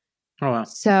 10. Oh, wow.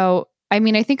 So, I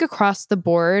mean, I think across the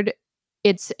board,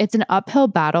 it's an uphill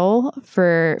battle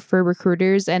for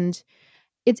recruiters. And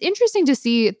it's interesting to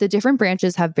see the different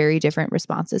branches have very different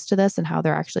responses to this and how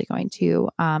they're actually going to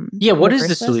what is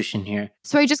the solution here?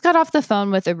 So I just got off the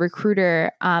phone with a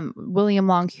recruiter, William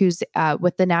Long, who's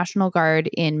with the National Guard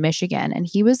in Michigan. And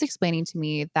he was explaining to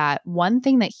me that one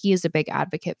thing that he is a big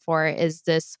advocate for is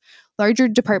this larger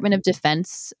Department of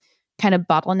Defense kind of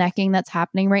bottlenecking that's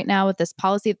happening right now with this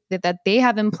policy that they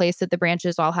have in place that the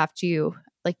branches all have to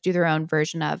do their own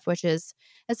version of, which is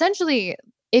essentially,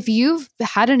 if you've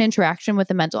had an interaction with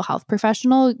a mental health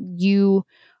professional, you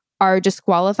are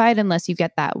disqualified unless you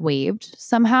get that waived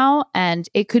somehow. And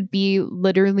it could be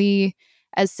literally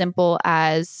as simple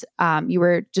as you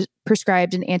were just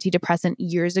prescribed an antidepressant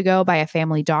years ago by a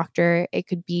family doctor. It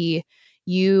could be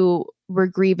you were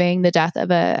grieving the death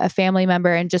of a family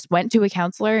member and just went to a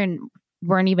counselor and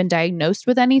weren't even diagnosed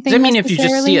with anything. Does that mean if you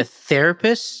just see a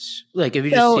therapist? Like if you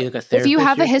just see like a therapist? If you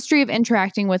have a history of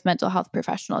interacting with mental health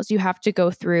professionals, you have to go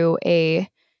through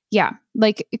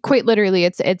quite literally,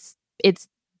 it's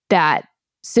that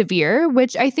severe,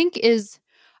 which I think is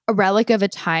a relic of a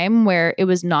time where it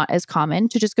was not as common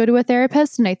to just go to a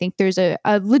therapist. And I think there's a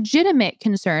legitimate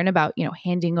concern about,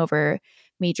 handing over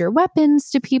major weapons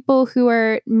to people who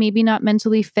are maybe not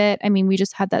mentally fit. I mean, we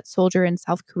just had that soldier in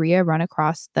South Korea run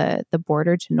across the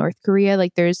border to North Korea.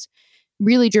 Like there's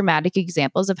really dramatic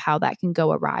examples of how that can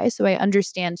go awry. So I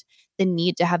understand the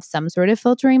need to have some sort of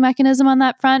filtering mechanism on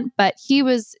that front. But he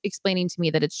was explaining to me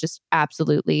that it's just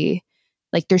absolutely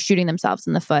like they're shooting themselves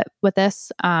in the foot with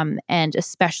this. And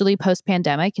especially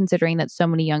post-pandemic, considering that so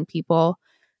many young people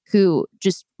who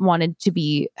just wanted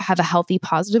to have a healthy,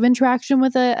 positive interaction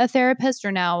with a therapist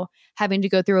are now having to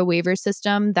go through a waiver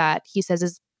system that he says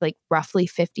is like roughly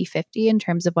 50-50 in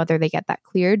terms of whether they get that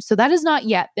cleared. So that has not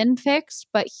yet been fixed,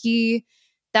 but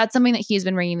that's something that he's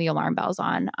been ringing the alarm bells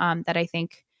on, that I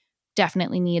think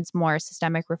definitely needs more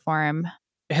systemic reform.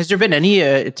 Has there been any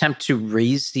attempt to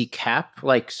raise the cap?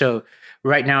 Like, so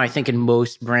right now, I think in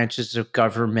most branches of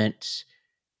government,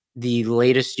 the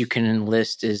latest you can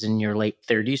enlist is in your late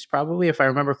 30s, probably, if I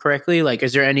remember correctly. Like,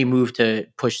 is there any move to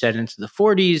push that into the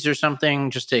 40s or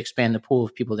something, just to expand the pool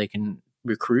of people they can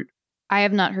recruit? I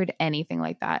have not heard anything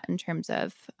like that in terms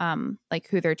of like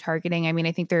who they're targeting. I mean,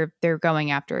 I think they're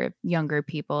going after younger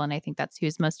people, and I think that's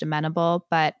who's most amenable.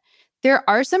 But there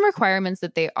are some requirements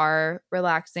that they are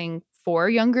relaxing for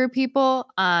younger people.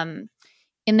 In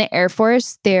the Air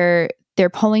Force, they're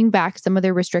pulling back some of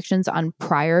their restrictions on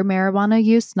prior marijuana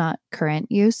use, not current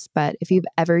use, but if you've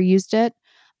ever used it.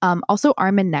 Also,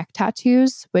 arm and neck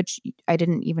tattoos, which I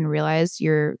didn't even realize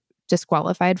you're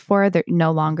disqualified for. They're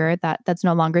no longer that's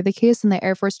no longer the case. And the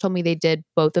Air Force told me they did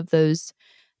both of those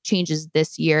changes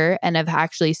this year and have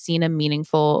actually seen a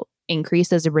meaningful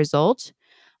increase as a result.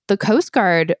 The Coast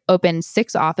Guard opened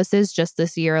 6 offices just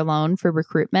this year alone for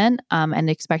recruitment, and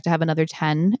expect to have another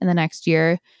 10 in the next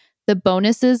year. The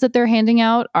bonuses that they're handing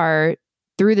out are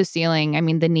through the ceiling. I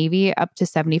mean, the Navy up to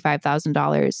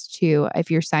 $75,000 to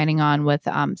if you're signing on with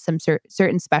some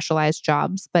certain specialized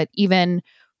jobs, but even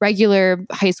regular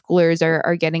high schoolers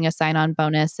are getting a sign-on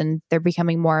bonus, and they're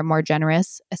becoming more and more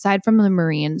generous. Aside from the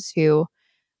Marines who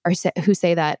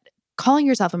say that calling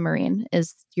yourself a Marine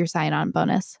is your sign-on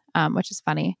bonus, which is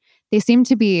funny. They seem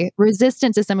to be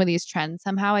resistant to some of these trends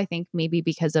somehow. I think maybe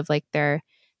because of like their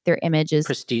image is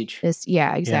prestige.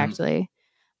 Yeah, exactly.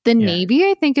 The Navy,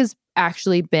 I think, has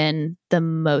actually been the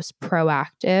most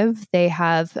proactive. They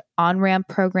have on-ramp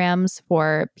programs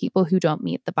for people who don't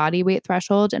meet the body weight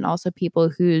threshold, and also people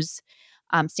whose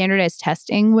standardized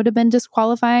testing would have been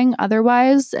disqualifying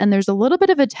otherwise. And there's a little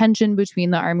bit of a tension between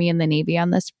the Army and the Navy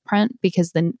on this front,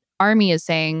 because the Army is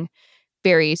saying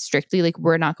very strictly, like,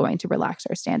 we're not going to relax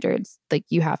our standards. Like,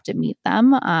 you have to meet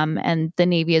them. And the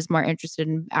Navy is more interested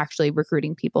in actually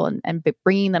recruiting people and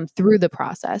bringing them through the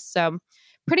process. So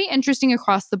pretty interesting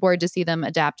across the board to see them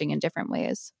adapting in different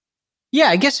ways. Yeah,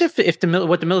 I guess if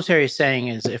what the military is saying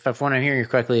is, if what I'm hearing you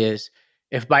correctly is,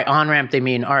 if by on-ramp they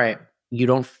mean, all right, you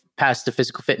don't pass the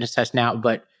physical fitness test now,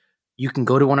 but you can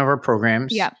go to one of our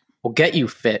programs. Yeah. We'll get you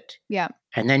fit. Yeah.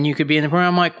 And then you could be in the program.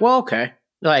 I'm like, well, okay.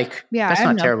 Like, yeah, that's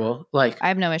not terrible. Like, I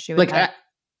have no issue with that.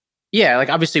 Like,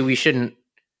 obviously we shouldn't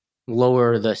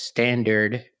lower the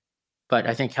standard, but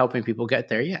I think helping people get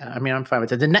there, yeah. I mean, I'm fine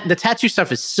with it. The tattoo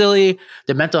stuff is silly.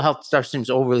 The mental health stuff seems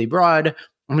overly broad.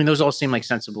 I mean, those all seem like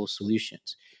sensible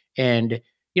solutions. And,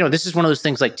 this is one of those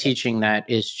things like teaching that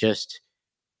is just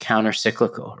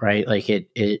counter-cyclical, right? Like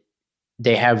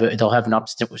they'll have an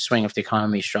upswing if the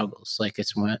economy struggles. Like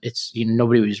it's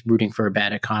nobody was rooting for a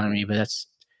bad economy, but that's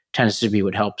tends to be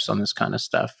what helps on this kind of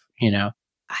stuff,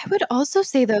 I would also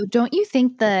say, though, don't you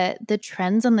think the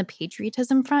trends on the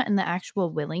patriotism front and the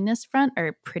actual willingness front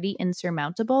are pretty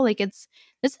insurmountable? Like it's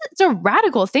a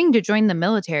radical thing to join the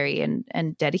military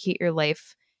and dedicate your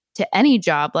life to any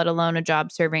job, let alone a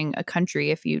job serving a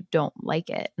country, if you don't like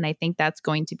it. And I think that's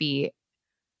going to be,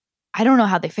 I don't know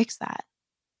how they fix that.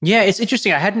 Yeah, it's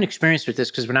interesting. I had an experience with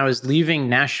this because when I was leaving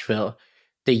Nashville,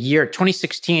 the year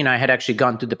 2016, I had actually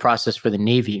gone through the process for the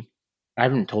Navy. I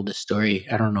haven't told this story,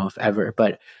 I don't know if ever,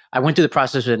 but I went through the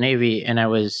process with the Navy and I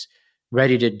was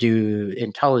ready to do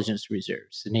intelligence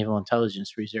reserves, the Naval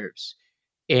Intelligence Reserves.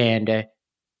 And a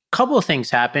couple of things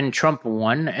happened. Trump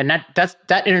won, and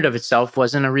that in and of itself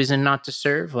wasn't a reason not to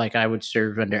serve. Like, I would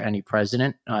serve under any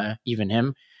president, even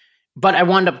him. But I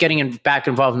wound up getting back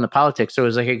involved in the politics. So it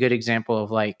was like a good example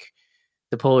of like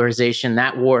the polarization.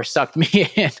 That war sucked me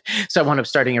in. So I wound up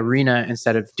starting Arena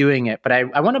instead of doing it. But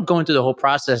I wound up going through the whole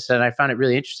process and I found it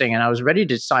really interesting. And I was ready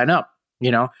to sign up,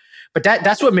 But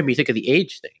that's what made me think of the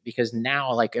age thing. Because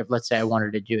now, like, if let's say I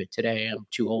wanted to do it today, I'm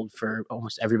too old for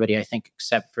almost everybody, I think,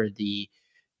 except for the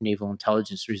Naval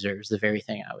Intelligence Reserves, the very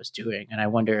thing I was doing. And I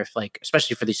wonder if, like,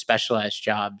 especially for these specialized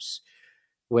jobs,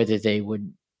 whether they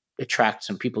would attract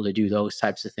some people to do those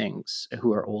types of things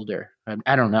who are older.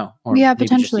 I don't know. Or yeah, maybe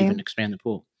potentially. just even expand the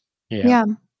pool. Yeah.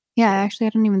 Actually, I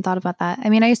hadn't even thought about that. I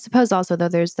mean, I suppose also, though,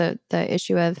 there's the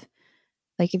issue of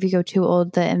like if you go too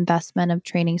old, the investment of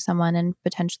training someone and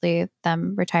potentially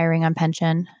them retiring on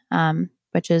pension,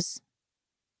 which is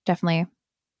definitely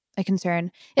a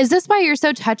concern. Is this why you're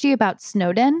so touchy about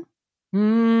Snowden?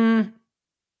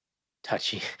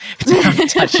 Touchy. I'm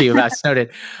touchy about Snowden.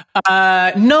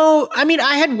 No, I mean,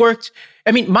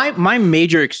 my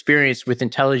major experience with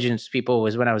intelligence people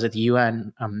was when I was at the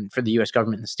UN for the US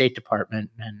government and the State Department,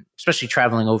 and especially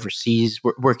traveling overseas,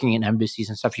 working in embassies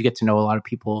and stuff. You get to know a lot of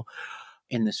people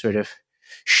in the sort of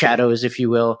shadows, if you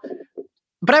will.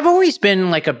 But I've always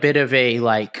been like a bit of a,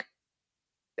 like,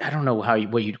 I don't know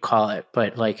what you'd call it,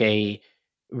 but like a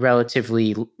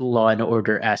relatively law and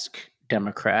order-esque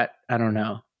Democrat. I don't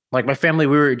know. Like my family,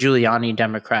 we were Giuliani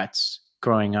Democrats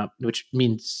growing up, which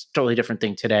means totally different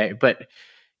thing today. But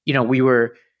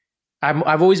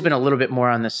I've always been a little bit more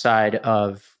on the side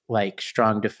of like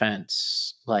strong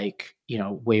defense, like,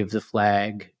 wave the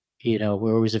flag.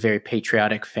 We're always a very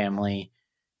patriotic family.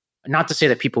 Not to say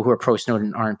that people who are pro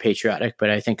Snowden aren't patriotic, but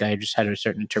I think I just had a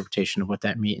certain interpretation of what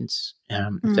that means.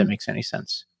 If that makes any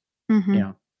sense.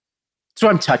 Mm-hmm. So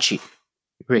I'm touchy,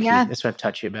 Ricky. Yeah. That's what I'm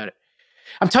touchy about it.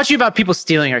 I'm touchy about people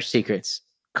stealing our secrets.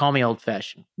 Call me old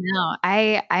fashioned. No,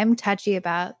 I'm touchy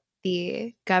about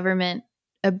the government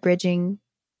abridging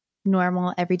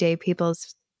normal everyday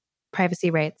people's privacy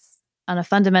rights on a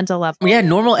fundamental level. Yeah,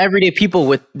 normal everyday people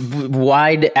with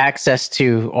wide access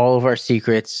to all of our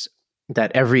secrets that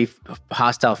every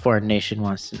hostile foreign nation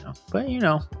wants to know. But,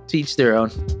 to each their own.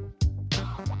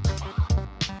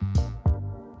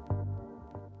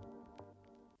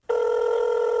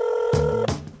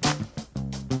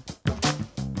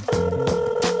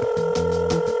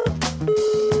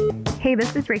 Hey,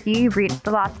 this is Ricky. You've reached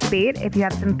The Lost Debate. If you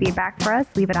have some feedback for us,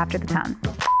 leave it after the tone.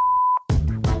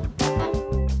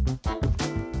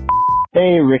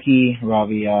 Hey, Ricky,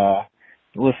 Robbie,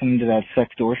 listening to that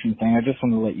sextortion thing, I just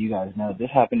want to let you guys know this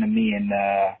happened to me in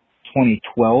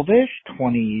 2012-ish,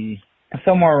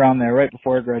 somewhere around there, right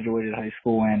before I graduated high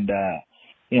school. And,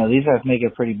 these guys make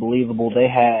it pretty believable. They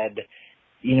had,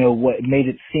 what made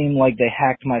it seem like they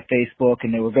hacked my Facebook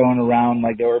and they were going around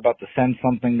like they were about to send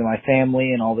something to my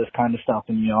family and all this kind of stuff.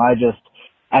 And,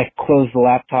 I closed the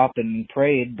laptop and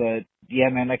prayed, but yeah,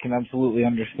 man, I can absolutely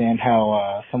understand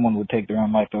how someone would take their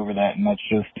own life over that, and that's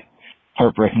just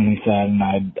heartbreakingly sad, and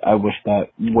I wish that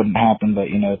wouldn't happen, but,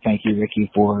 thank you,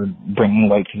 Ricky, for bringing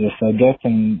light to this subject,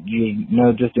 and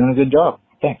just doing a good job.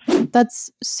 Thanks. That's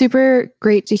super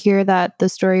great to hear that the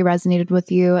story resonated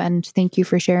with you, and thank you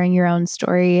for sharing your own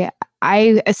story.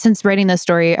 Since writing this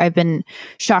story, I've been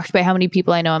shocked by how many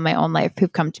people I know in my own life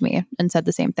who've come to me and said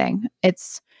the same thing.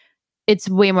 It's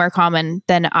way more common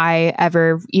than I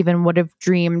ever even would have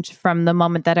dreamed from the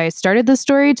moment that I started the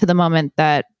story to the moment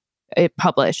that it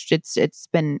published. It's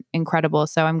been incredible.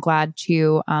 So I'm glad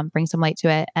to bring some light to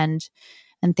it. And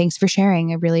thanks for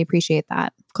sharing. I really appreciate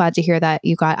that. Glad to hear that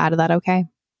you got out of that okay.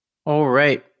 All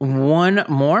right. One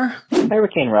more. Hi,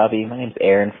 Ricky and Robbie. My name's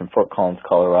Aaron from Fort Collins,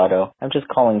 Colorado. I'm just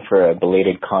calling for a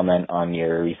belated comment on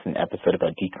your recent episode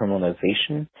about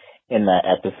decriminalization. In that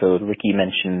episode, Ricky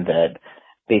mentioned that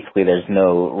basically there's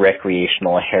no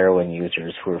recreational heroin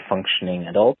users who are functioning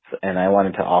adults, and I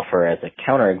wanted to offer as a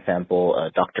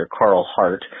counterexample Dr. Carl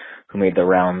Hart, who made the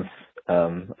rounds a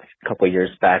couple of years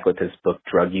back with his book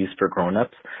Drug Use for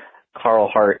Grown-Ups. Carl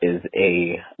Hart is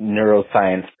a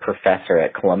neuroscience professor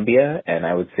at Columbia, and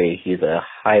I would say he's a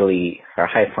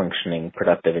high-functioning,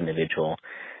 productive individual.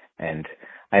 And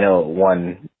I know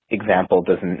one example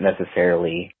doesn't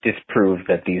necessarily disprove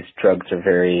that these drugs are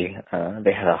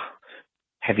they have a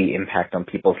heavy impact on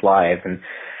people's lives, and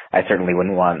I certainly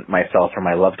wouldn't want myself or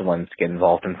my loved ones to get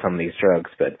involved in some of these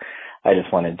drugs, but I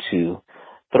just wanted to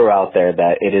throw out there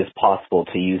that it is possible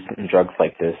to use drugs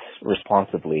like this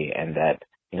responsibly, and that,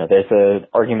 there's an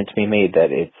argument to be made that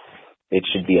it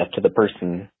should be up to the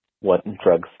person what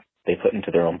drugs they put into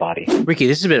their own body. Ricky,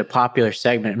 this has been a popular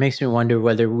segment. It makes me wonder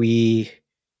whether we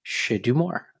should do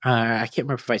more. I can't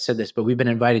remember if I said this, but we've been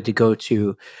invited to go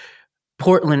to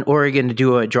Portland, Oregon to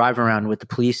do a drive around with the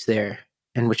police there,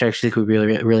 and which actually could be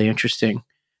really, really interesting.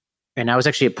 And I was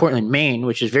actually at Portland, Maine,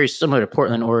 which is very similar to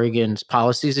Portland, Oregon's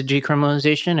policies of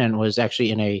decriminalization, and was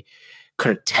actually in a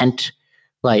kind of tent,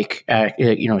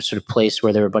 sort of place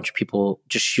where there were a bunch of people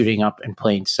just shooting up in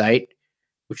plain sight,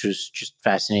 which was just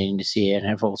fascinating to see and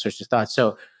have all sorts of thoughts.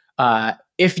 So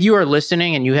if you are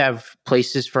listening and you have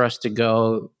places for us to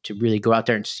go to really go out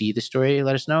there and see the story,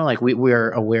 let us know. Like we are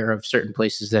aware of certain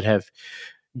places that have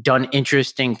done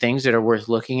interesting things that are worth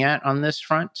looking at on this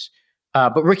front.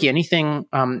 But Ricky, anything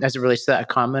as it relates to that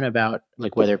comment about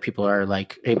like whether people are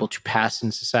like able to pass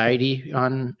in society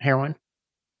on heroin?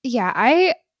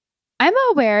 Yeah, I'm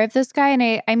aware of this guy, and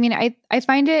I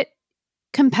find it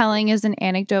compelling as an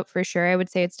anecdote for sure. I would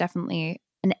say it's definitely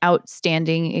an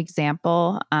outstanding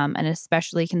example, and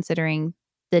especially considering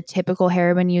the typical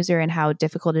heroin user and how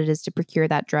difficult it is to procure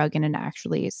that drug in an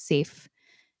actually safe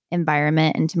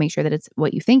environment and to make sure that it's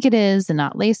what you think it is and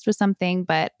not laced with something.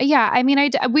 But yeah, I mean,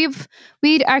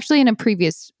 we'd actually in a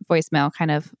previous voicemail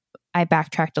I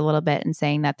backtracked a little bit and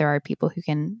saying that there are people who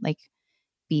can like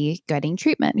be getting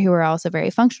treatment who are also very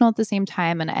functional at the same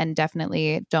time and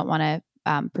definitely don't want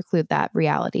to preclude that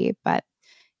reality. But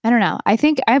I don't know. I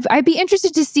think I'd be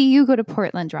interested to see you go to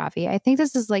Portland, Ravi. I think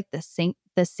this is like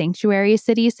the sanctuary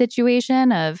city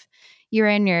situation of you're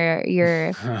in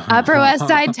your Upper West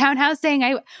Side townhouse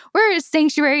saying we're a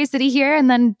sanctuary city here, and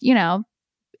then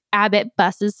Abbott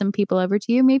buses some people over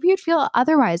to you. Maybe you'd feel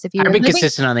otherwise if you. I'd be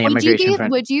consistent on the immigration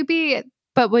front. Would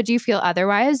you feel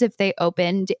otherwise if they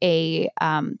opened a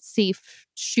safe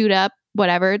shoot up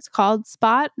whatever it's called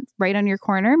spot right on your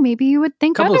corner? Maybe you would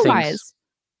think otherwise.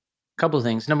 Couple of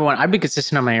things. Number one, I'd be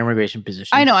consistent on my immigration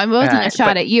position. I know. I wasn't a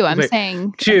shot at you. I'm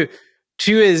saying. Two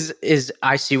is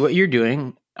I see what you're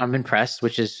doing. I'm impressed,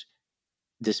 which is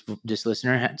this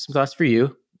listener had some thoughts for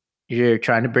you. You're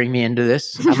trying to bring me into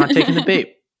this. I'm not taking the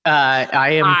bait.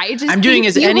 I'm doing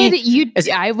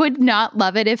I would not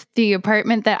love it if the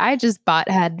apartment that I just bought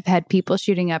had people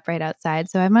shooting up right outside.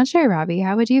 So I'm not sure, Robbie.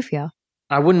 How would you feel?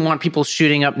 I wouldn't want people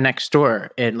shooting up next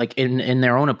door and like in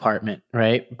their own apartment,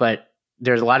 right? But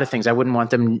there's a lot of things. I wouldn't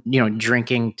want them,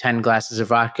 drinking 10 glasses of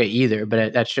vodka either,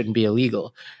 but that shouldn't be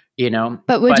illegal,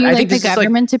 But would you like the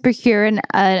government to procure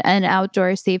an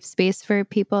outdoor safe space for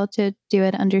people to do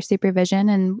it under supervision?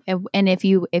 And if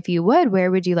you would, where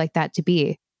would you like that to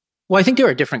be? Well, I think there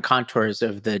are different contours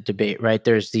of the debate, right?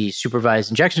 There's the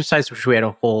supervised injection sites, which we had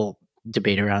a whole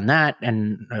debate around that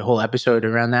and a whole episode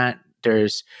around that.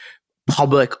 There's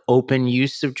public open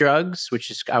use of drugs,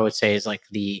 which is, I would say, is like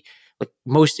the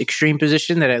most extreme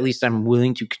position that at least I'm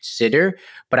willing to consider,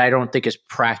 but I don't think is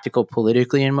practical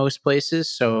politically in most places.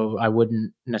 So I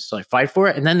wouldn't necessarily fight for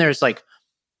it. And then there's like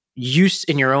use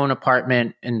in your own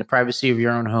apartment, in the privacy of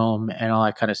your own home and all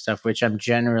that kind of stuff, which I'm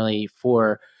generally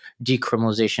for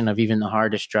decriminalization of even the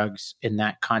hardest drugs in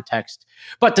that context.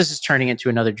 But this is turning into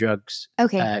another drugs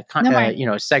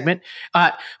segment.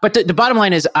 But the bottom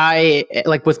line is I,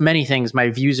 like with many things, my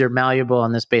views are malleable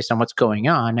on this based on what's going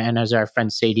on. And as our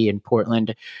friend Sadie in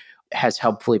Portland has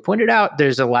helpfully pointed out,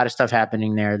 there's a lot of stuff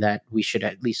happening there that we should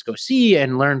at least go see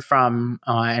and learn from.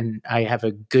 And I have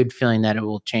a good feeling that it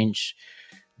will change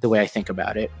the way I think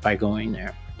about it by going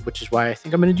there, which is why I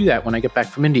think I'm going to do that when I get back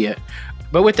from India.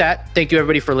 But with that, thank you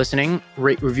everybody for listening.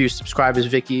 Rate, review, subscribe,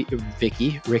 as Ricky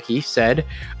said.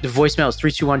 The voicemail is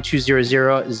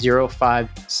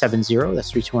 321-200-0570. That's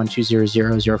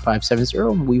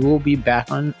 321-200-0570. We will be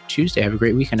back on Tuesday. Have a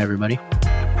great weekend, everybody.